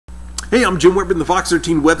Hey, I'm Jim Whitman, the Fox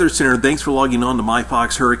 13 Weather Center. Thanks for logging on to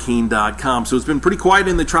myfoxhurricane.com. So it's been pretty quiet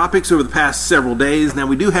in the tropics over the past several days. Now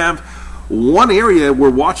we do have one area we're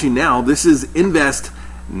watching now. This is Invest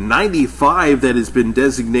 95 that has been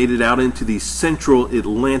designated out into the central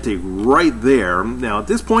Atlantic right there. Now at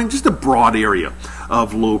this point, just a broad area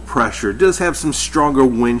of low pressure. It does have some stronger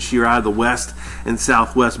wind shear out of the west and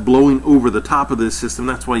southwest blowing over the top of this system.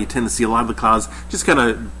 That's why you tend to see a lot of the clouds just kind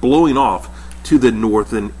of blowing off to the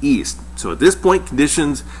north and east. So at this point,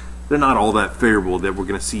 conditions, they're not all that favorable that we're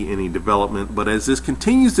going to see any development. But as this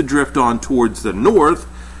continues to drift on towards the north,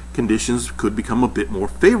 conditions could become a bit more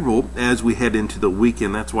favorable as we head into the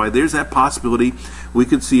weekend. That's why there's that possibility we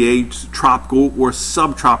could see a tropical or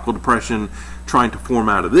subtropical depression trying to form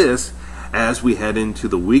out of this as we head into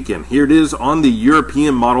the weekend. Here it is on the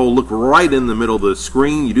European model. Look right in the middle of the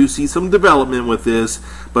screen. You do see some development with this,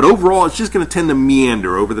 but overall it's just going to tend to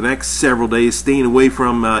meander over the next several days, staying away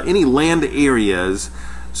from any land areas.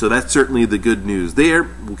 So that's certainly the good news there.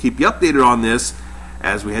 We'll keep you updated on this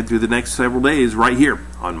as we head through the next several days right here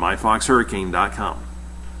on myfoxhurricane.com.